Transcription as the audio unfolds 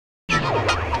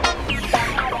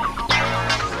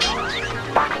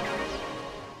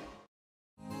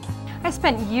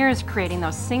spent years creating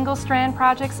those single strand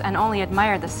projects and only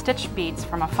admired the stitch beads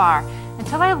from afar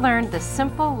until I learned the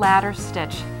simple ladder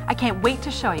stitch. I can't wait to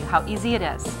show you how easy it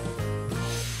is.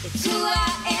 It's who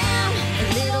I am, a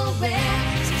little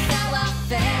rare, some sour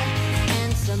fare,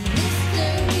 and some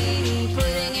mystery,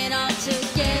 putting it all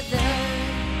together,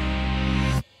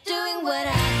 doing what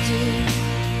I do,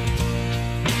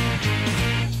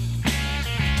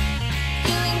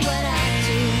 doing what I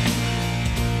do.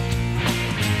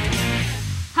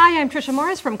 Hi, I'm Tricia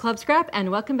Morris from Club Scrap, and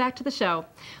welcome back to the show.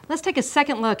 Let's take a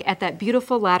second look at that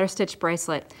beautiful ladder stitch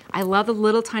bracelet. I love the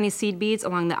little tiny seed beads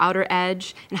along the outer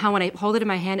edge and how when I hold it in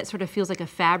my hand it sort of feels like a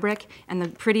fabric, and the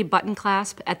pretty button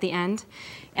clasp at the end.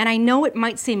 And I know it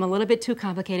might seem a little bit too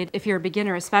complicated if you're a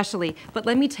beginner especially, but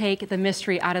let me take the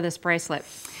mystery out of this bracelet.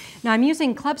 Now I'm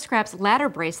using Club Scrap's ladder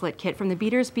bracelet kit from the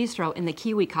Beater's Bistro in the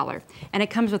Kiwi color, and it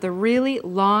comes with a really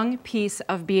long piece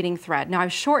of beading thread. Now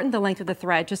I've shortened the length of the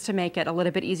thread just to make it a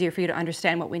little bit easier for you to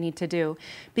understand what we need to do.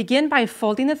 Begin by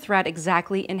folding the thread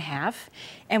exactly in half,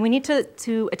 and we need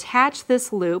to attach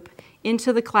this loop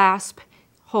into the clasp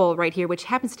hole right here, which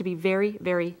happens to be very,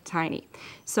 very tiny.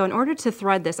 So in order to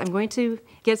thread this, I'm going to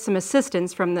get some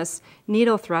assistance from this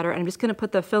needle threader, and I'm just going to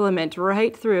put the filament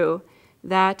right through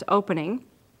that opening.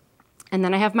 And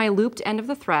then I have my looped end of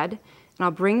the thread, and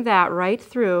I'll bring that right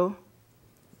through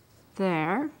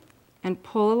there and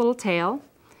pull a little tail.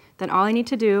 Then all I need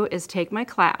to do is take my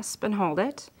clasp and hold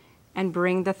it and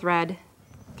bring the thread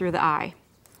through the eye.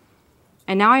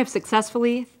 And now I have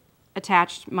successfully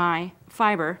attached my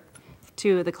fiber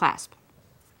to the clasp.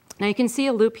 Now you can see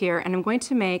a loop here, and I'm going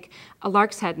to make a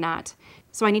lark's head knot.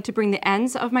 So I need to bring the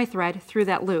ends of my thread through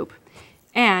that loop.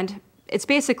 And it's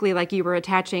basically like you were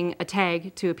attaching a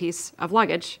tag to a piece of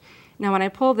luggage. Now when I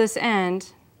pull this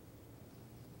end,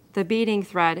 the beading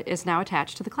thread is now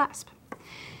attached to the clasp.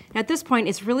 At this point,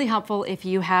 it's really helpful if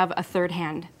you have a third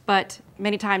hand, but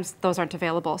many times those aren't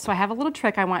available. So I have a little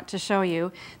trick I want to show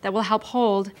you that will help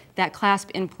hold that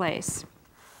clasp in place.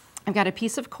 I've got a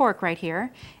piece of cork right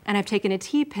here, and I've taken a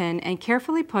T-pin and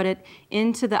carefully put it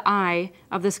into the eye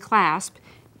of this clasp,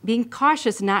 being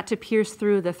cautious not to pierce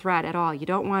through the thread at all. You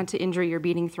don't want to injure your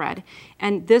beading thread.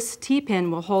 And this T-pin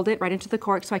will hold it right into the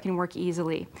cork so I can work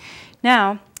easily.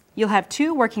 Now, you'll have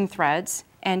 2 working threads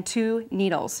and 2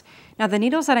 needles. Now the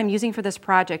needles that I'm using for this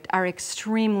project are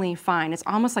extremely fine. It's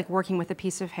almost like working with a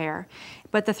piece of hair.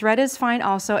 But the thread is fine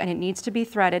also, and it needs to be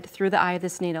threaded through the eye of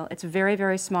this needle. It's very,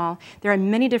 very small. There are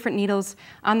many different needles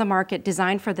on the market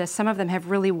designed for this. Some of them have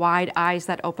really wide eyes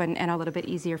that open and are a little bit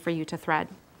easier for you to thread.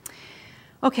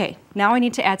 Okay, now I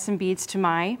need to add some beads to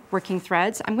my working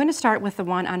threads. I'm going to start with the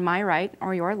one on my right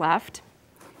or your left.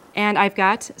 And I've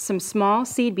got some small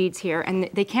seed beads here, and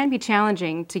they can be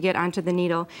challenging to get onto the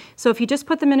needle. So if you just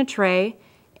put them in a tray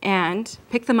and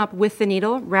pick them up with the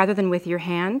needle rather than with your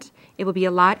hand, it will be a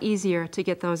lot easier to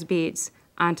get those beads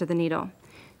onto the needle.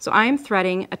 So I'm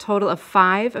threading a total of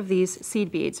 5 of these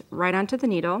seed beads right onto the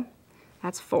needle.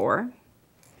 That's 4.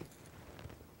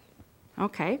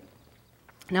 Okay.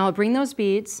 Now I'll bring those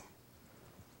beads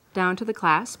down to the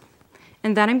clasp,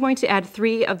 and then I'm going to add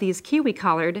 3 of these kiwi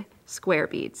colored square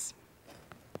beads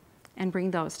and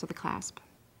bring those to the clasp.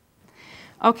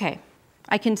 Okay,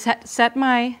 I can set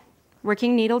my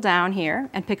working needle down here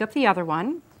and pick up the other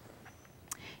one.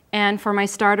 And for my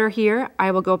starter here,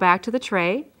 I will go back to the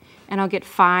tray, and I'll get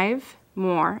 5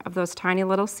 more of those tiny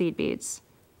little seed beads.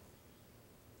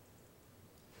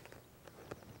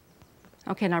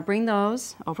 Okay, now bring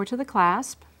those over to the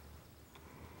clasp.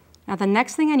 Now the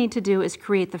next thing I need to do is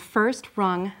create the first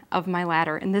rung of my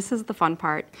ladder, and this is the fun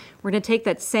part. We're going to take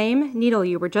that same needle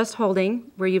you were just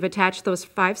holding, where you've attached those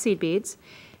 5 seed beads,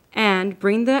 and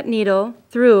bring that needle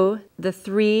through the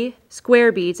 3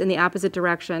 square beads in the opposite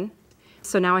direction.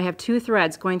 So now I have 2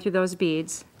 threads going through those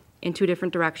beads in 2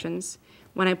 different directions.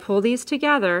 When I pull these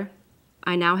together,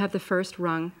 I now have the first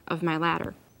rung of my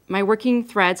ladder. My working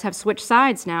threads have switched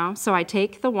sides now, so I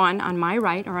take the one on my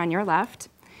right or on your left,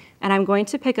 and I'm going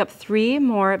to pick up 3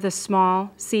 more of the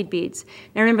small seed beads.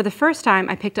 Now remember, the first time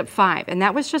I picked up 5, and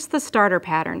that was just the starter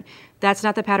pattern. That's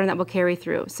not the pattern that will carry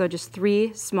through, so just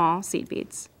 3 small seed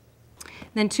beads.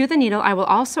 Then to the needle, I will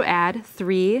also add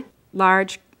 3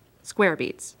 large square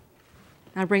beads.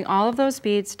 Now bring all of those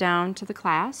beads down to the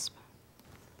clasp.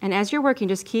 And as you're working,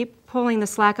 just keep pulling the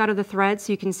slack out of the thread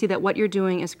so you can see that what you're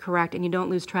doing is correct and you don't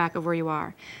lose track of where you are.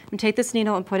 I'm going to take this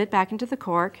needle and put it back into the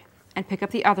cork and pick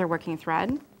up the other working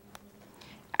thread.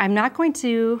 I'm not going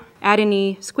to add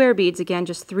any square beads again,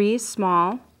 just 3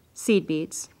 small seed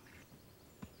beads.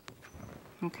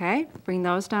 Okay, bring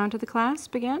those down to the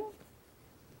clasp again. All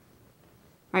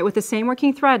right, with the same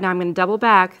working thread, now I'm going to double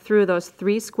back through those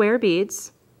 3 square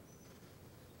beads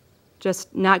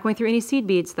Just not going through any seed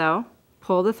beads though.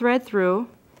 Pull the thread through,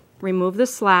 remove the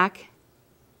slack,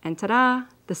 and ta-da,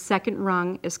 the second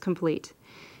rung is complete.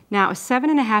 Now a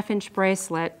 7.5-inch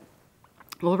bracelet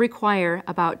will require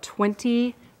about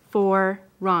 24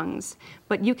 rungs,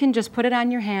 but you can just put it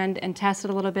on your hand and test it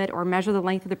a little bit or measure the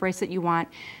length of the bracelet you want.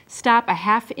 Stop a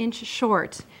 1/2 inch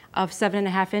short of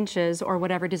 7.5 inches or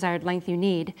whatever desired length you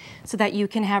need so that you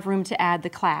can have room to add the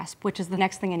clasp, which is the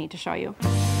next thing I need to show you.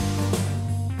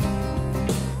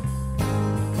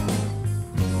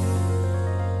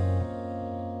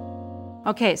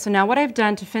 Okay, so now what I've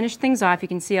done to finish things off, you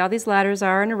can see all these ladders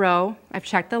are in a row. I've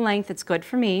checked the length, it's good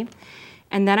for me.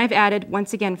 And then I've added,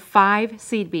 once again, 5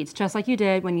 seed beads, just like you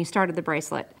did when you started the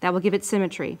bracelet. That will give it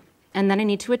symmetry. And then I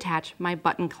need to attach my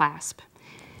button clasp.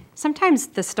 Sometimes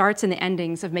the starts and the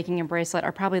endings of making a bracelet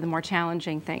are probably the more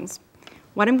challenging things.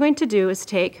 What I'm going to do is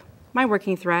take my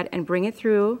working thread and bring it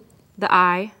through the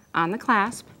eye on the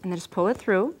clasp, and then just pull it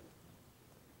through.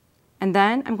 And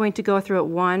then I'm going to go through it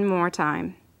one more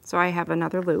time. So I have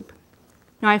another loop.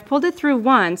 Now I've pulled it through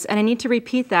once, and I need to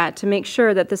repeat that to make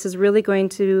sure that this is really going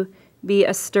to be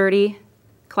a sturdy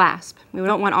clasp. We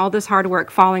don't want all this hard work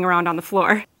falling around on the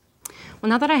floor. Well,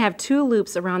 now that I have 2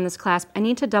 loops around this clasp, I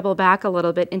need to double back a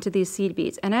little bit into these seed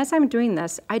beads. And as I'm doing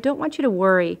this, I don't want you to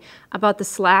worry about the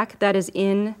slack that is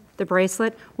in the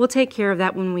bracelet. We'll take care of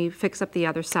that when we fix up the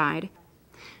other side.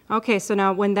 Okay, so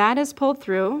now when that is pulled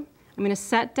through, I'm going to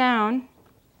set down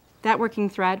that working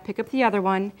thread, pick up the other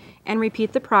one, and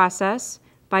repeat the process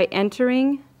by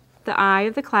entering the eye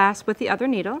of the clasp with the other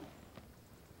needle,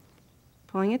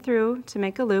 pulling it through to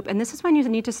make a loop. And this is when you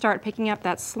need to start picking up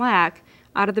that slack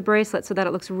out of the bracelet so that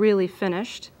it looks really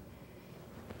finished.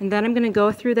 And then I'm going to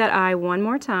go through that eye one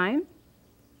more time.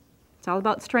 It's all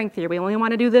about strength here. We only want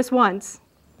to do this once.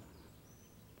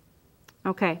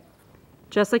 Okay,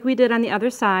 just like we did on the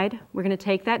other side, we're going to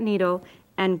take that needle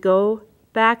and go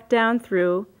back down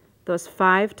through those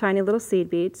 5 tiny little seed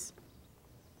beads.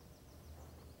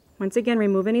 Once again,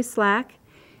 remove any slack.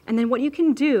 And then what you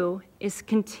can do is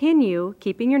continue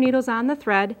keeping your needles on the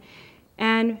thread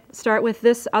and start with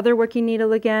this other working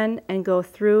needle again and go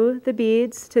through the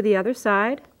beads to the other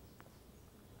side.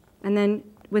 And then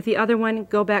with the other one,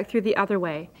 go back through the other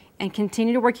way and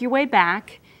continue to work your way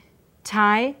back.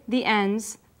 Tie the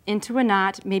ends into a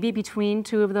knot, maybe between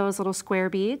 2 of those little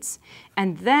square beads,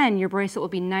 and then your bracelet will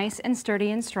be nice and sturdy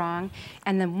and strong,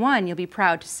 and then one, you'll be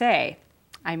proud to say,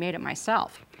 I made it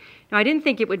myself. Now, I didn't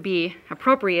think it would be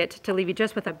appropriate to leave you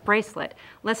just with a bracelet.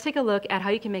 Let's take a look at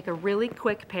how you can make a really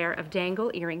quick pair of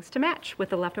dangle earrings to match with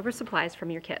the leftover supplies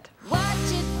from your kit. Watch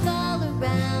it fall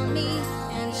around me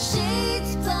and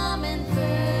shades plum and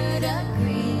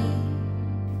verdigris.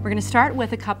 We're going to start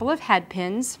with a couple of head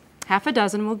pins. Half a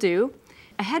dozen will do.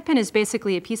 A head pin is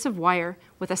basically a piece of wire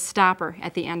with a stopper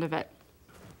at the end of it.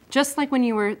 Just like when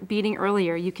you were beading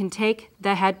earlier, you can take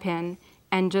the head pin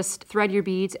and just thread your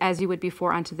beads as you would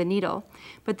before onto the needle.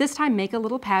 But this time, make a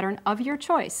little pattern of your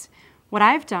choice. What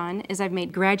I've done is I've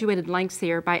made graduated lengths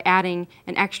here by adding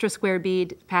an extra square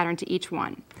bead pattern to each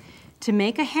one. To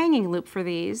make a hanging loop for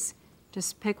these,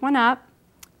 just pick one up,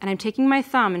 and I'm taking my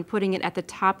thumb and putting it at the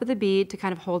top of the bead to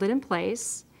kind of hold it in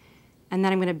place. And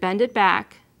then I'm going to bend it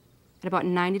back at about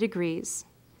 90 degrees.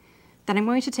 Then I'm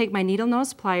going to take my needle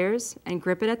nose pliers and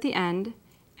grip it at the end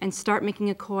and start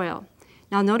making a coil.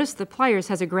 Now notice the pliers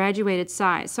has a graduated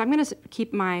size, so I'm going to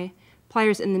keep my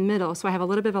pliers in the middle so I have a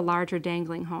little bit of a larger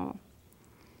dangling hole.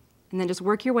 And then just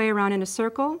work your way around in a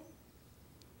circle,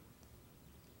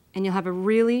 and you'll have a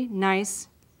really nice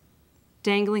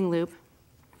dangling loop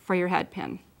for your head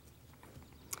pin.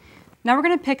 Now we're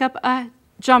going to pick up a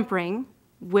jump ring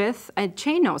with a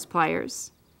chain nose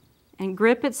pliers and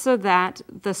grip it so that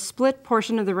the split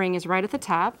portion of the ring is right at the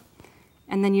top,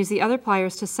 and then use the other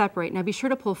pliers to separate. Now be sure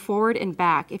to pull forward and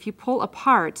back. If you pull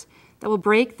apart, that will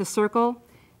break the circle,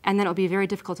 and then it'll be very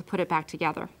difficult to put it back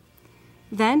together.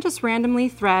 Then just randomly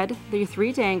thread your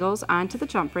 3 dangles onto the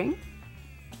jump ring.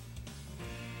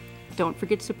 Don't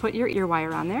forget to put your ear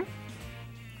wire on there.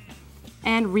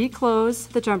 And reclose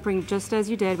the jump ring just as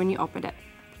you did when you opened it.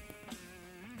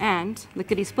 And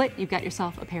lickety-split, you've got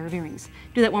yourself a pair of earrings.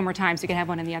 Do that one more time so you can have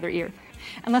one in the other ear.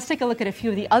 And let's take a look at a few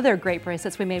of the other great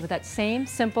bracelets we made with that same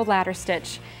simple ladder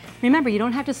stitch. Remember, you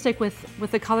don't have to stick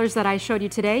with the colors that I showed you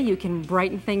today. You can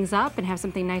brighten things up and have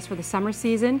something nice for the summer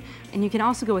season. And you can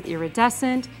also go with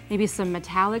iridescent, maybe some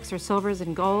metallics or silvers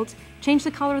and golds. Change the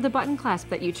color of the button clasp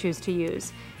that you choose to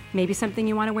use. Maybe something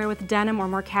you want to wear with denim or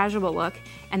more casual look.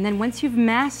 And then once you've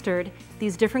mastered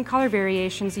these different color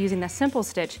variations using the simple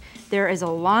stitch, there is a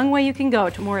long way you can go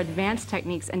to more advanced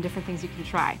techniques and different things you can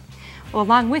try. Well,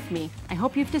 along with me, I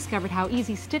hope you've discovered how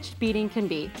easy stitched beading can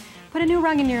be. Put a new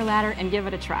rung in your ladder and give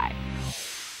it a try.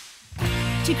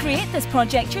 To create this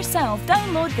project yourself,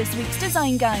 download this week's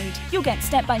design guide. You'll get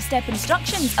step-by-step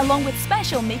instructions along with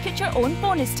special make-it-your-own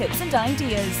bonus tips and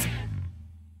ideas.